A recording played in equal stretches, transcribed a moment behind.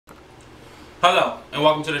Hello, and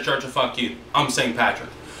welcome to the Church of Fuck You. I'm St.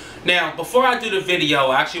 Patrick. Now, before I do the video,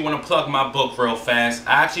 I actually want to plug my book real fast.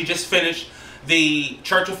 I actually just finished the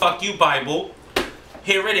Church of Fuck You Bible.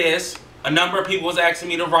 Here it is. A number of people was asking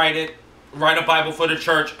me to write a Bible for the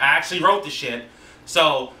church. I actually wrote the shit.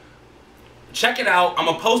 So, check it out. I'm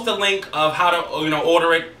going to post a link of how to,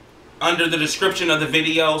 order it under the description of the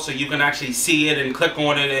video so you can actually see it and click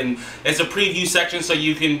on it. And it's a preview section so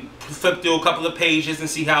you can flip through a couple of pages and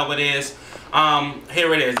see how it is.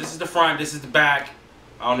 Here it is. This is the front. This is the back.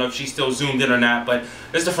 I don't know if she's still zoomed in or not, but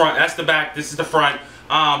this is the front. That's the back. This is the front.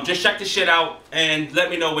 Just check this shit out and let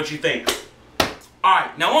me know what you think.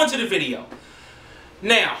 Alright, now on to the video.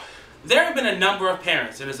 Now, there have been a number of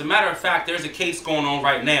parents, and as a matter of fact, there's a case going on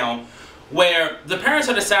right now where the parents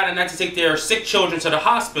have decided not to take their sick children to the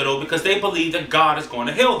hospital because they believe that God is going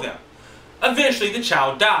to heal them. Eventually, the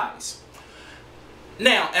child dies.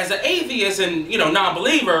 Now, as an atheist and,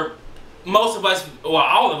 non-believer, most of us, well,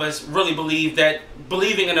 all of us, really believe that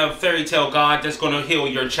believing in a fairy tale God that's going to heal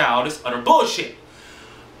your child is utter bullshit.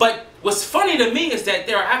 But what's funny to me is that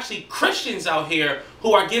there are actually Christians out here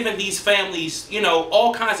who are giving these families,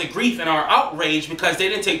 all kinds of grief and are outraged because they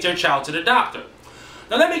didn't take their child to the doctor.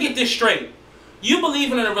 Now let me get this straight. You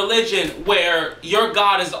believe in a religion where your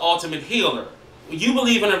God is the ultimate healer. You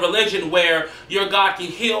believe in a religion where your God can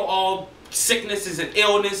heal all sicknesses and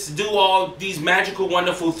illness, do all these magical,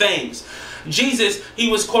 wonderful things. Jesus, he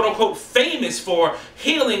was quote-unquote famous for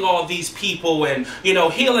healing all these people and,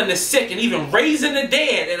 healing the sick and even raising the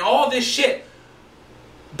dead and all this shit.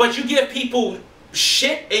 But you give people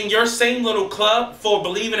shit in your same little club for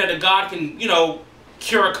believing that a God can,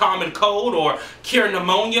 cure a common cold or cure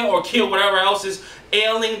pneumonia or cure whatever else is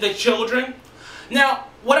ailing the children. Now,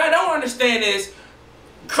 what I don't understand is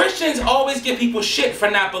Christians always give people shit for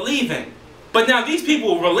not believing. But now these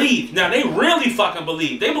people believe. Now they really fucking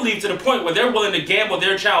believe. They believe to the point where they're willing to gamble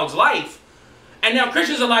their child's life. And now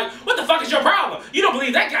Christians are like, what the fuck is your problem? You don't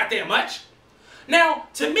believe that goddamn much. Now,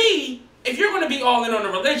 to me, if you're going to be all in on a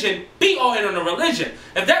religion, be all in on a religion.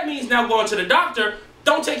 If that means now going to the doctor,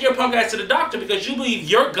 don't take your punk ass to the doctor because you believe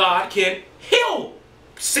your God can heal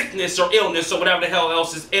sickness or illness or whatever the hell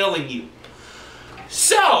else is ailing you.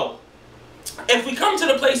 So, if we come to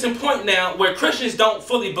the place and point now where Christians don't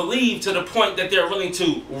fully believe to the point that they're willing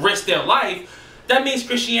to risk their life, that means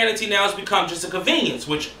Christianity now has become just a convenience,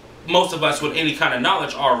 which most of us with any kind of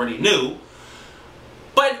knowledge already knew.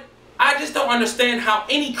 But I just don't understand how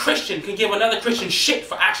any Christian can give another Christian shit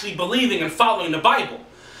for actually believing and following the Bible.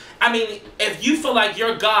 I mean, if you feel like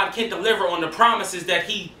your God can deliver on the promises that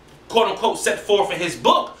he, quote-unquote, set forth in his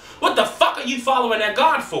book, what the fuck are you following that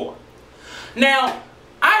God for? Now,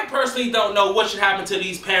 I personally don't know what should happen to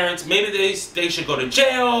these parents. Maybe they should go to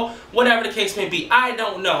jail, whatever the case may be. I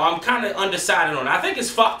don't know. I'm kind of undecided on it. I think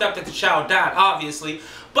it's fucked up that the child died, obviously.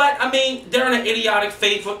 But, I mean, they're in an idiotic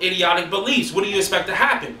faith with idiotic beliefs. What do you expect to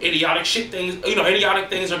happen? Idiotic shit things,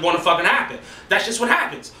 idiotic things are going to fucking happen. That's just what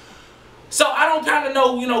happens. So I don't kind of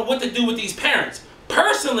know, what to do with these parents.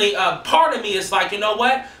 Personally, part of me is like, you know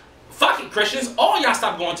what? Fuck it, Christians. All y'all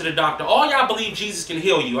stop going to the doctor. All y'all believe Jesus can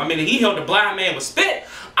heal you. I mean, he healed the blind man with spit.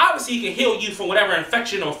 Obviously, he can heal you from whatever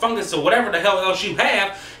infection or fungus or whatever the hell else you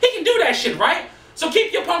have. He can do that shit, right? So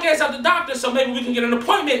keep your punk ass out the doctor so maybe we can get an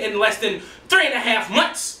appointment in less than 3.5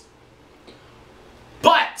 months.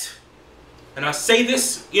 But, and I say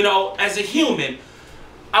this, as a human,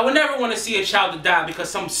 I would never want to see a child to die because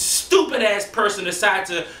some stupid ass person decides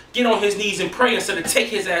to get on his knees and pray instead of take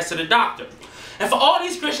his ass to the doctor. And for all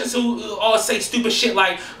these Christians who all say stupid shit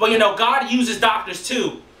like, well, God uses doctors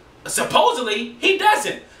too. Supposedly, he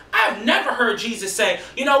doesn't. I've never heard Jesus say,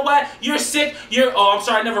 you know what, you're sick,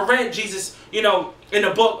 I never read Jesus, in the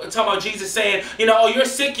book, talking about Jesus saying, oh, you're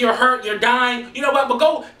sick, you're hurt, you're dying, you know what, but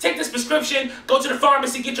go take this prescription, go to the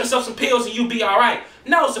pharmacy, get yourself some pills, and you'll be all right.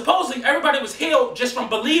 No, supposedly, everybody was healed just from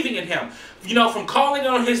believing in him, from calling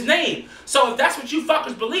on his name. So if that's what you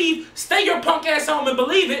fuckers believe, stay your punk ass home and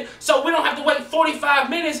believe it, so we don't have to wait 45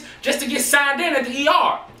 minutes just to get signed in at the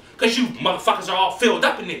ER, because you motherfuckers are all filled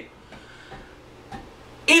up in there.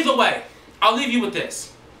 Either way, I'll leave you with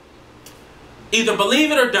this. Either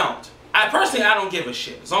believe it or don't. I don't give a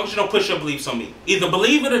shit. As long as you don't push your beliefs on me. Either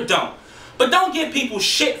believe it or don't. But don't give people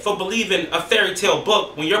shit for believing a fairy tale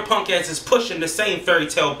book when your punk ass is pushing the same fairy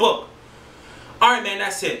tale book. Alright, man,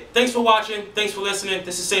 that's it. Thanks for watching. Thanks for listening.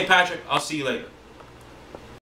 This is St. Patrick. I'll see you later.